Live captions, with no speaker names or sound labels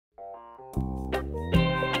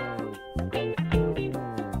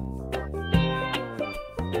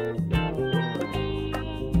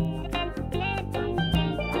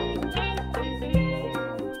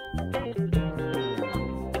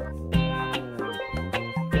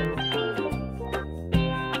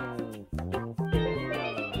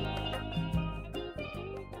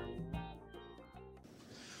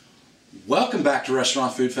Welcome back to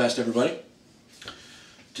Restaurant Food Fest, everybody.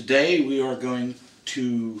 Today we are going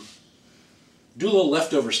to do a little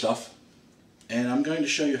leftover stuff, and I'm going to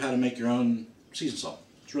show you how to make your own seasoned salt.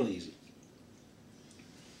 It's really easy.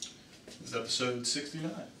 This is episode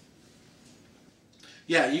 69.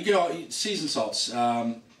 Yeah, you get all seasoned salts.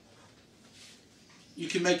 You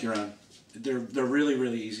can make your own. They're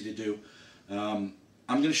really easy to do. I'm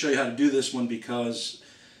going to show you how to do this one because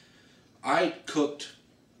I cooked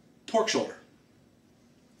pork shoulder.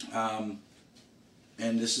 And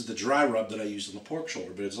this is the dry rub that I used on the pork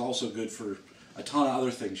shoulder, but it's also good for a ton of other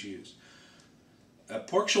things you use.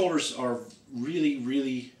 Pork shoulders are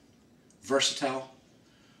really versatile.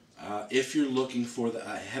 If you're looking for the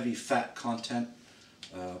heavy fat content,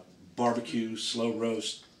 barbecue, slow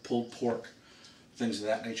roast, pulled pork, things of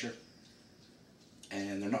that nature.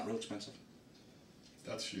 And they're not real expensive.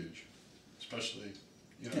 That's huge, especially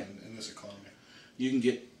in this economy. You can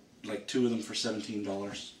get like 2 of them for $17,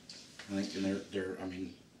 I think, and they're I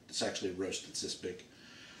mean, it's actually a roast that's this big.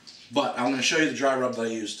 But I'm going to show you the dry rub that I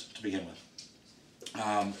used to begin with.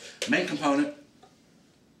 Main component,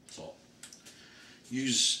 salt.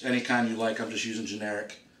 Use any kind you like. I'm just using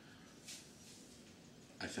generic,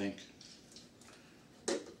 I think.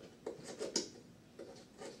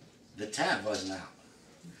 The tab wasn't out.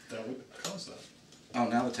 That would cause that. Oh,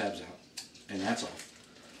 now the tab's out, and that's off.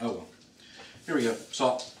 Oh well. Here we go.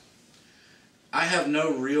 Salt. I have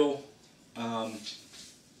no real amounts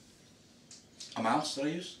that I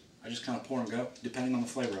use. I just kind of pour and go, depending on the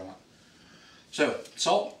flavor I want. So,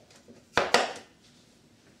 salt.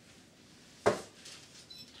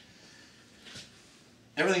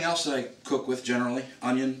 Everything else that I cook with, generally,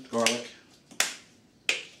 onion, garlic.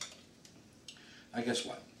 I guess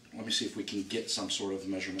what? Let me see if we can get some sort of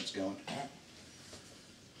measurements going.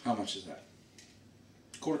 How much is that?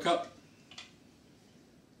 1/4 cup.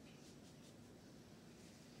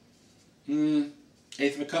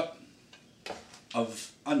 1/8 of a cup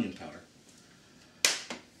of onion powder.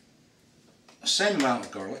 Same amount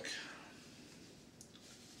of garlic.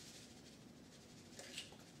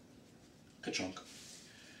 A chunk.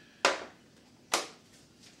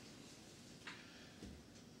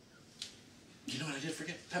 You know what I did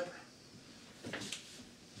forget? Pepper.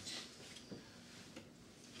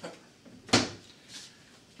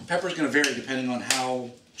 Pepper is going to vary depending on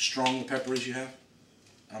how strong the pepper is you have.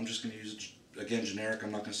 I'm just going to use it, again, generic.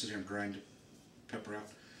 I'm not going to sit here and grind pepper out.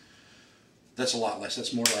 That's a lot less.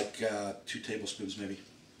 That's more like 2 tablespoons maybe.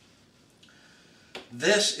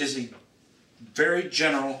 This is a very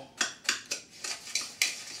general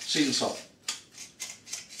seasoned salt.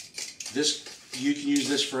 You can use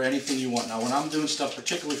this for anything you want. Now when I'm doing stuff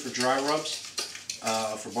particularly for dry rubs,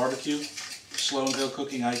 for barbecue, slow and go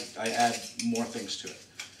cooking, I add more things to it.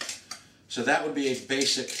 So that would be a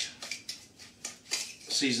basic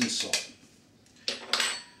seasoned salt.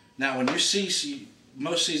 Now when you see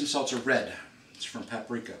most seasoned salts are red. It's from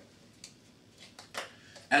paprika.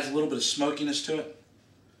 Adds a little bit of smokiness to it.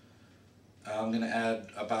 I'm going to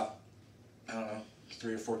add about, I don't know,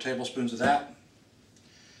 3 or 4 tablespoons of that.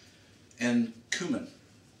 And cumin.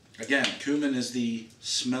 Again, cumin is the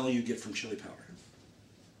smell you get from chili powder.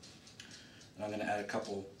 And I'm going to add a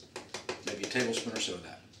couple, maybe a tablespoon or so of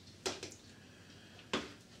that.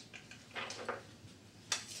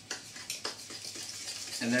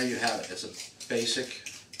 And there you have it. It's a basic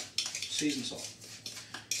seasoned salt.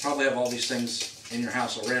 Probably have all these things in your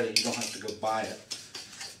house already. You don't have to go buy it.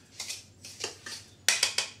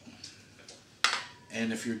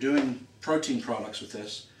 And if you're doing protein products with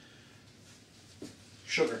this,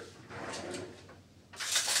 sugar.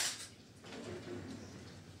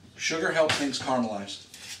 Sugar helps things caramelize.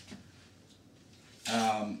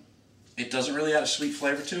 It doesn't really add a sweet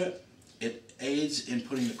flavor to it. It aids in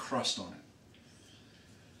putting the crust on it.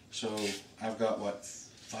 So I've got, what,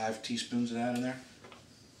 5 teaspoons of that in there?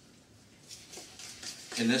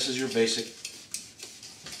 And this is your basic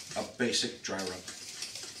dry rub.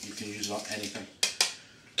 You can use it on anything.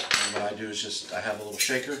 And what I do is just, I have a little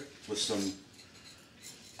shaker with some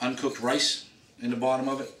uncooked rice in the bottom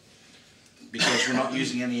of it. Because you're not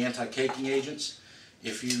using any anti-caking agents.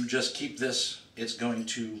 If you just keep this, it's going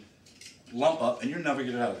to lump up and you'll never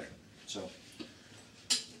get it out of there. So.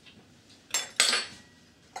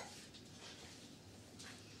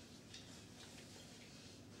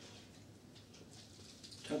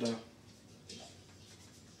 Ta-da.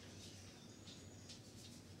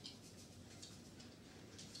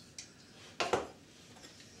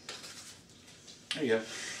 There you go.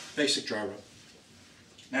 Basic dry rub.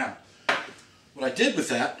 Now, what I did with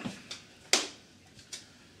that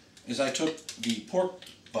is I took the pork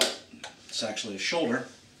butt, it's actually a shoulder,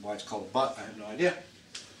 Why it's called a butt, I have no idea.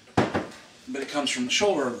 But it comes from the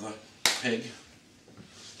shoulder of the pig.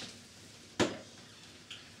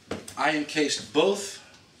 I encased both,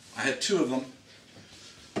 I had 2 of them,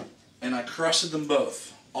 and I crusted them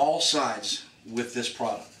both, all sides, with this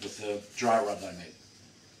product, with the dry rub that I made.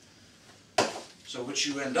 So what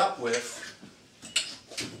you end up with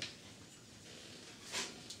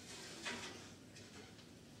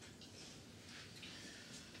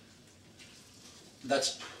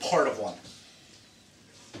that's part of one.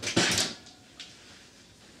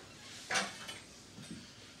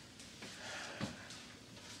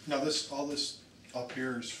 Now all this up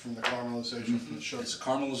here is from the caramelization from the sugar. It's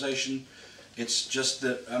caramelization. It's just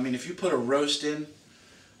that, I mean, if you put a roast in,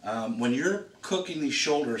 when you're cooking these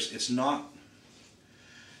shoulders, it's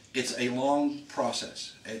a long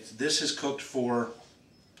process. This is cooked for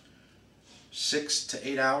 6 to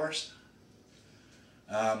 8 hours.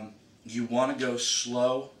 You want to go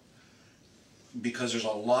slow because there's a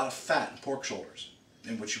lot of fat in pork shoulders.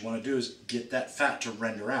 And what you want to do is get that fat to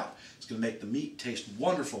render out. It's going to make the meat taste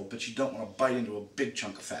wonderful, but you don't want to bite into a big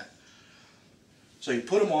chunk of fat. So you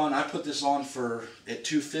put them on. I put this on at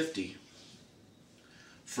 250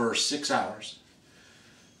 for 6 hours.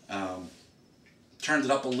 Turned it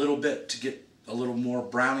up a little bit to get a little more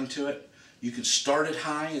browning to it. You can start it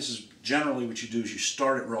high. This is generally what you do is you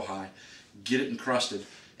start it real high, get it encrusted,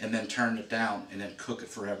 and then turn it down and then cook it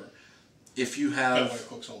forever. If you have, That way it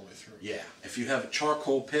cooks all the way through. yeah, if you have a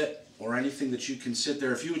charcoal pit or anything that you can sit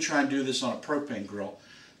there, if you would try and do this on a propane grill,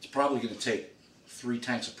 it's probably going to take 3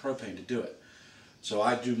 tanks of propane to do it. So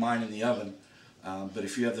I do mine in the oven, but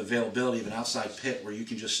if you have the availability of an outside pit where you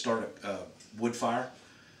can just start a wood fire,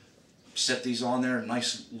 set these on there,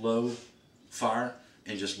 nice low fire,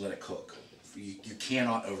 and just let it cook. You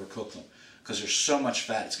cannot overcook them because there's so much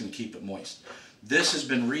fat, it's going to keep it moist. This has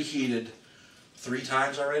been reheated 3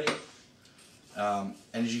 times already. And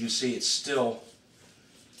as you can see, it's still,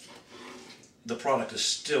 the product is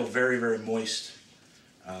still very, very moist.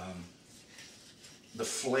 The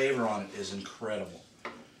flavor on it is incredible.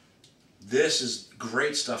 This is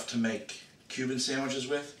great stuff to make Cuban sandwiches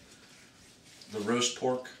with. The roast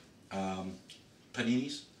pork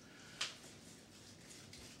paninis.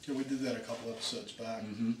 Yeah, we did that a couple episodes back.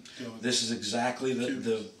 This is exactly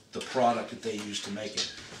the product that they use to make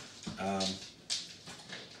it.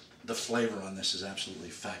 The flavor on this is absolutely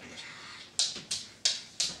fabulous.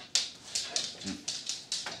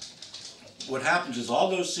 What happens is all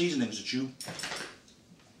those seasonings that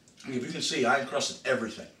if you can see, I encrusted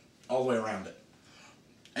everything all the way around it.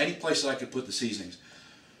 Any place that I could put the seasonings.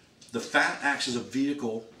 The fat acts as a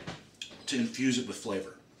vehicle to infuse it with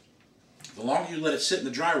flavor. The longer you let it sit in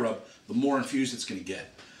the dry rub, the more infused it's going to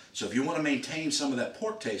get. So if you want to maintain some of that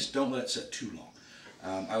pork taste, don't let it sit too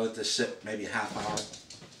long. I let this sit maybe a half hour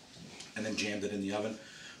and then jammed it in the oven.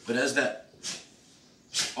 But as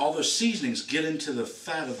all those seasonings get into the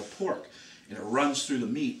fat of the pork and it runs through the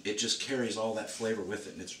meat, it just carries all that flavor with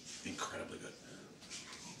it, and it's incredibly good.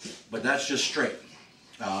 But that's just straight.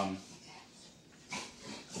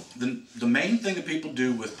 The main thing that people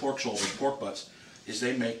do with pork shoulders, pork butts, is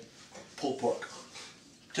they make pulled pork.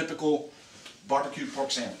 Typical barbecue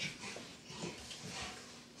pork sandwich.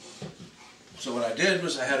 So what I did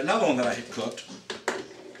was I had another one that I had cooked.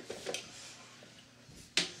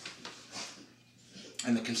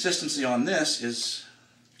 And the consistency on this is,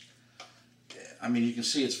 I mean, you can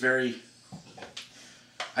see it's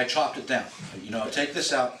I chopped it down. You know, take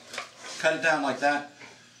this out, cut it down like that,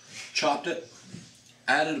 chopped it,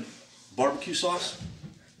 added barbecue sauce.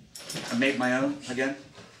 I made my own again.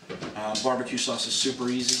 Barbecue sauce is super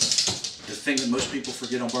easy. The thing that most people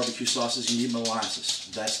forget on barbecue sauce is you need molasses.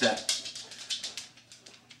 That's that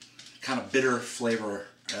kind of bitter flavor,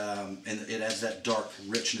 and it adds that dark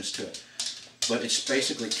richness to it. But it's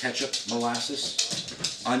basically ketchup,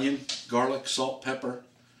 molasses, onion, garlic, salt, pepper,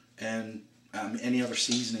 and any other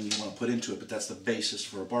seasoning you want to put into it, but that's the basis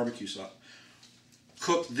for a barbecue sauce.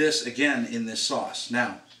 Cook this again in this sauce.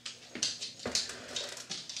 Now,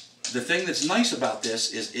 the thing that's nice about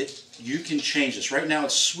this is you can change this. Right now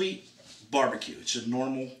it's sweet barbecue. It's a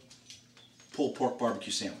normal pulled pork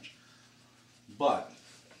barbecue sandwich. But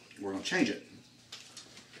we're going to change it.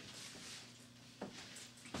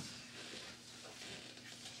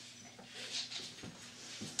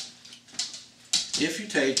 If you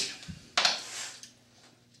take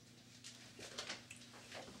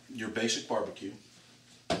your basic barbecue,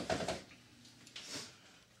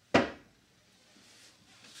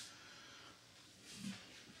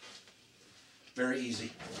 very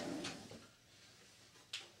easy.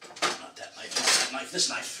 Not that knife, not that knife, this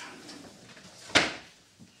knife.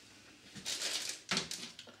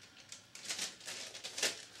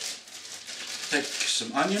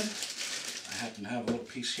 some onion. I happen to have a little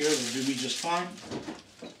piece here that'll do me just fine.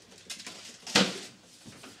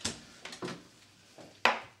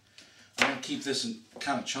 I'm going to keep this in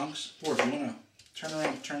kind of chunks. Or if you want to turn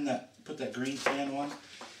around, put that green pan on.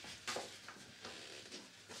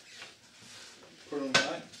 Put it on the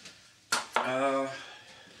side.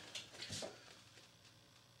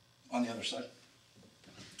 On the other side.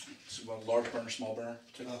 So one large burner, small burner.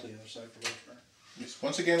 Take it to the other side for large burner. Yes.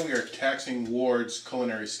 Once again, we are taxing Ward's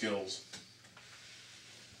culinary skills.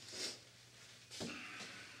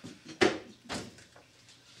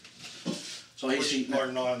 So he's heating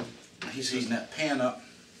that pan up.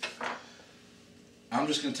 I'm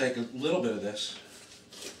just going to take a little bit of this.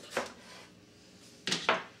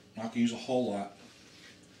 I'm not going to use a whole lot.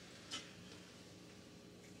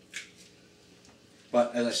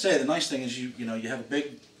 But as I say, the nice thing is you have a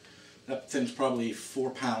big, that thing's probably 4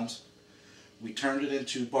 pounds. We turned it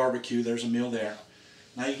into barbecue. There's a meal there.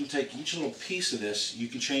 Now you can take each little piece of this. You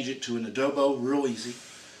can change it to an adobo real easy.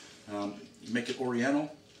 You make it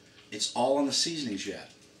Oriental. It's all on the seasonings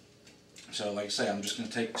yet. So like I say, I'm just going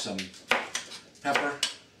to take some pepper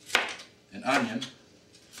and onion.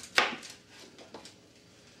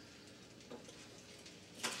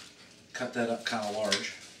 Cut that up kind of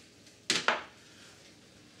large.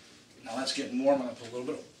 Now that's getting warm. I'm going to put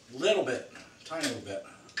a little bit, tiny little bit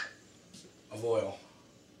of oil.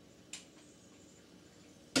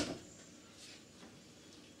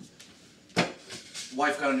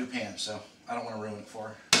 Wife got a new pan, so I don't want to ruin it for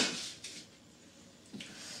her.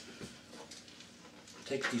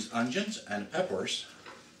 Take these onions and peppers.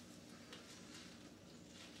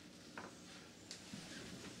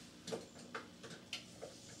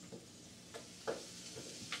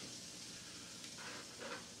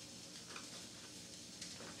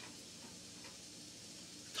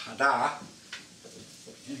 Ta-da!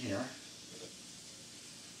 In here.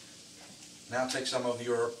 Now take some of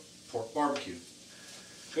your pork barbecue.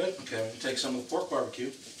 Good. Okay, we'll take some of the pork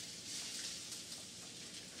barbecue.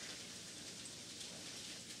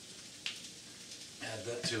 Add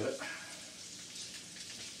that to it.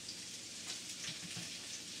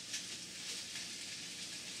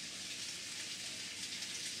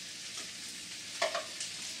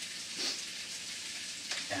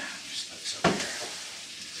 Yeah, just put this over here.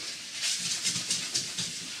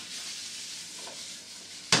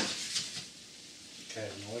 Okay,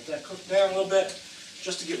 I'm gonna let that cook down a little bit,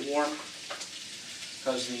 just to get warm,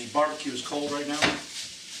 because the barbecue is cold right now.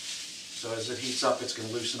 So as it heats up, it's going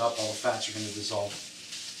to loosen up, all the fats are going to dissolve.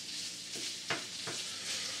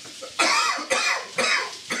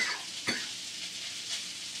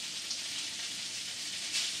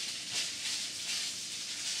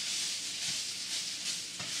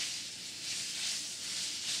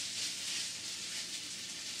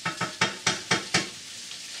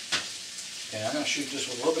 Okay, I'm going to shoot this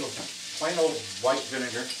with a little bit of plain old white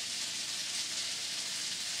vinegar.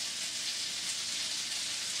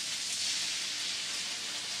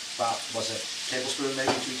 About, was it a tablespoon,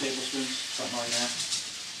 maybe 2 tablespoons, something like that.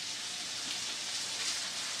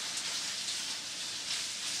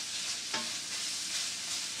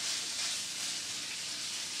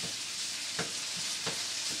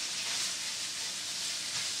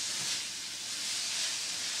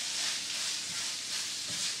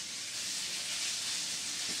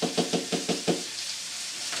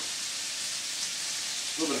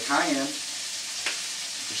 A little bit of cayenne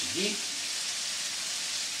for some heat.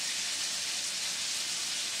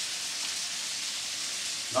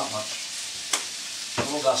 Not much. A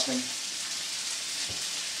little dusting.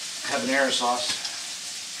 Habanero sauce.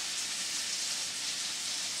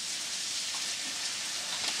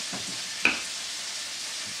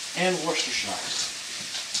 And Worcestershire.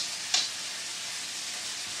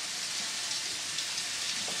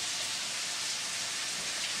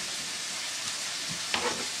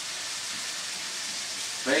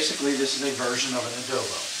 Basically, this is a version of an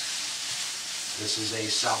adobo. This is a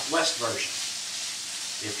Southwest version.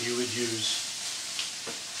 If you would use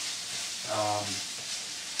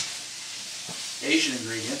Asian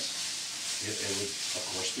ingredients, it would, of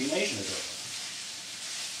course, be an Asian adobo.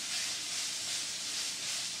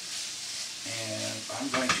 And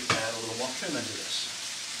I'm going to add a little more cumin to this.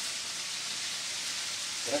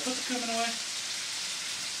 Did I put the cumin away?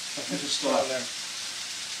 I think it's still out there.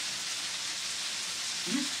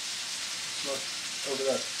 Look, over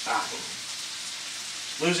there. Ah.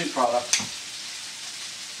 Losing product.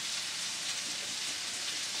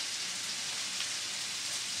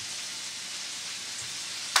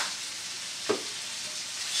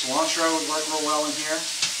 Cilantro would work real well in here.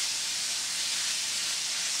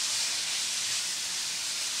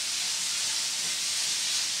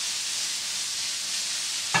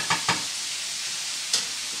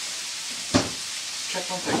 check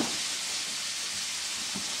one thing.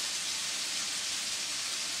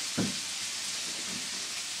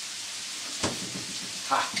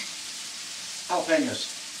 Ha! Jalapenos.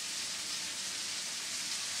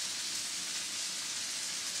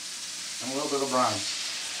 And a little bit of brine.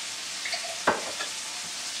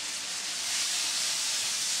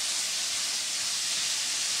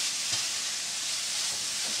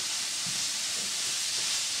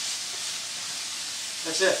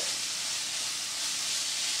 That's it.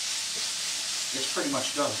 It's pretty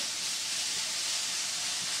much done.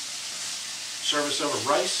 Serve this over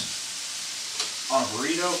rice, on a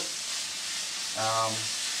burrito.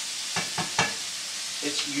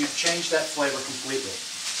 You've changed that flavor completely.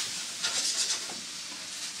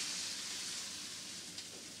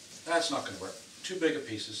 That's not going to work. Too big of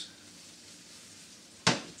pieces.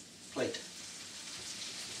 Plate.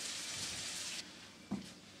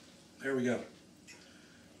 There we go.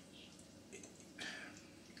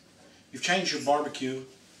 You've changed your barbecue.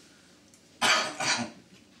 It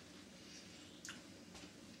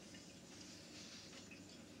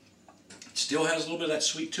still has a little bit of that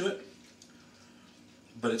sweet to it,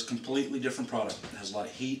 but it's a completely different product. It has a lot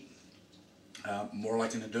of heat, more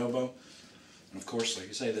like an adobo. And of course, like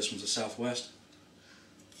I say, this one's a Southwest.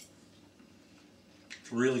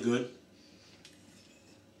 It's really good.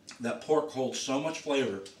 That pork holds so much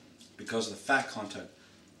flavor because of the fat content.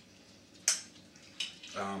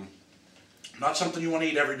 Not something you want to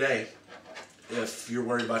eat every day if you're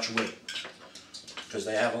worried about your weight, because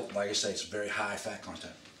they have, like I say, it's very high fat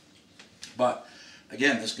content. But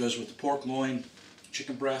again, this goes with the pork loin,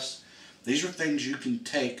 chicken breast. These are things you can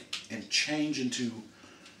take and change into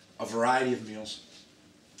a variety of meals.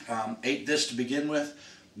 Ate this to begin with,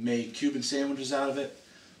 made Cuban sandwiches out of it.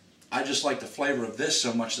 I just like the flavor of this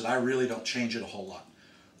so much that I really don't change it a whole lot.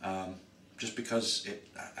 Just because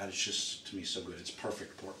it's just, to me, so good. It's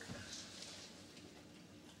perfect pork.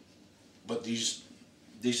 But these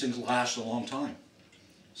things last a long time.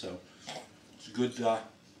 So it's a good,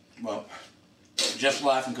 well, Jeff's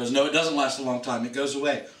laughing because no, it doesn't last a long time. It goes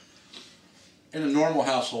away. In a normal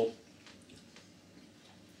household,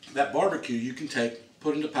 that barbecue you can take,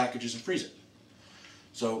 put into packages and freeze it.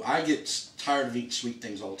 So I get tired of eating sweet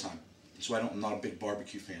things all the time. So I'm not a big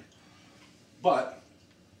barbecue fan. But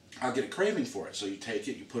I'll get a craving for it. So you take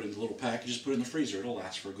it, you put it in the little packages, put it in the freezer. It'll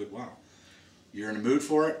last for a good while. You're in a mood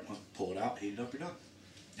for it, well, pull it out, heat it up, you're done.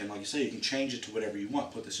 And like you say, you can change it to whatever you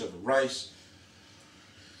want. Put this over rice.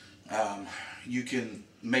 You can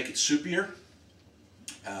make it soupier.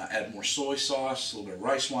 Add more soy sauce, a little bit of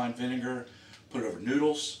rice wine vinegar. Put it over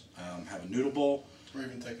noodles. Have a noodle bowl. Or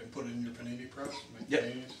even take and put it in your panini press. Make Yep.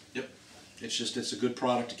 paninis. Yep. It's a good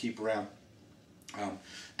product to keep around.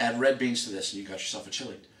 Add red beans to this, and you got yourself a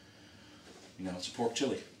chili. You know, it's a pork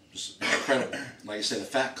chili. Just incredible. Like I say, the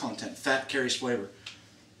fat content. Fat carries flavor.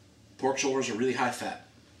 Pork shoulders are really high fat.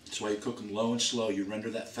 That's why you cook them low and slow. You render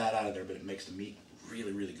that fat out of there, but it makes the meat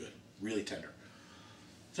really, really good. Really tender.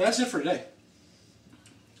 So that's it for today.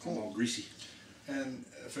 Cool. All greasy. And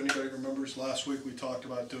if anybody remembers, last week we talked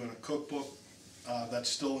about doing a cookbook. That's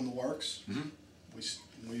still in the works. Mm-hmm.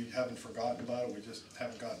 We haven't forgotten about it. We just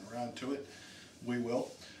haven't gotten around to it. We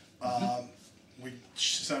will. Mm-hmm. We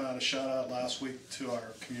sent out a shout out last week to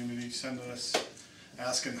our community, sending us,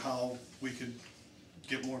 asking how we could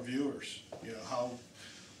get more viewers. You know, how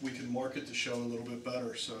we can market the show a little bit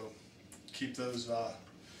better. So keep those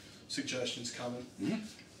suggestions coming.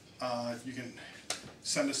 Mm-hmm. You can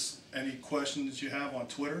send us any questions you have on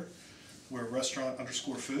Twitter. We're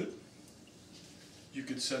restaurant_food. You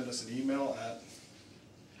could send us an email at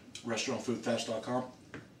restaurantfoodfest.com.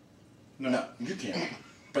 No, you can't.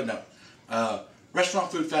 But no.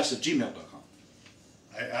 Restaurantfoodfest@gmail.com.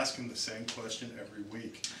 I ask him the same question every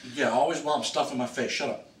week. Yeah, always while I'm stuffing my face. Shut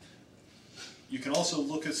up. You can also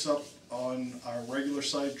look us up on our regular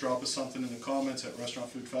site. Drop us something in the comments at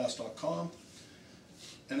restaurantfoodfest.com.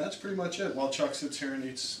 And that's pretty much it. While Chuck sits here and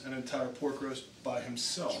eats an entire pork roast by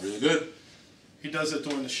himself. It's really good. He does it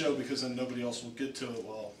during the show because then nobody else will get to it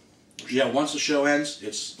while... Yeah, once the show ends,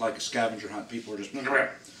 it's like a scavenger hunt. People are just...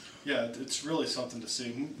 Yeah, it's really something to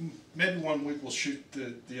see. Maybe one week we'll shoot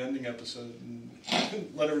the ending episode and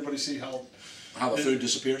let everybody see how the food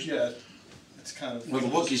disappears? Yeah, it's kind of... Well, the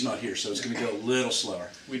Wookiee's not here, so it's going to go a little slower.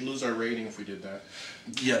 We'd lose our rating if we did that.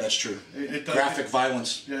 Yeah, that's true. It does Graphic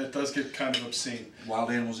violence. Yeah, it does get kind of obscene.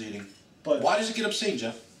 Wild animals eating. But why does it get obscene,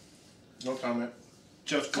 Jeff? No comment.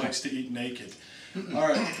 Jeff likes to eat naked. All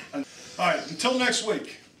right. Until next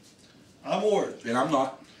week, I'm Ward. And I'm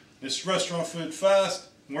not. This is Restaurant Food Fast.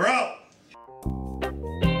 We're out.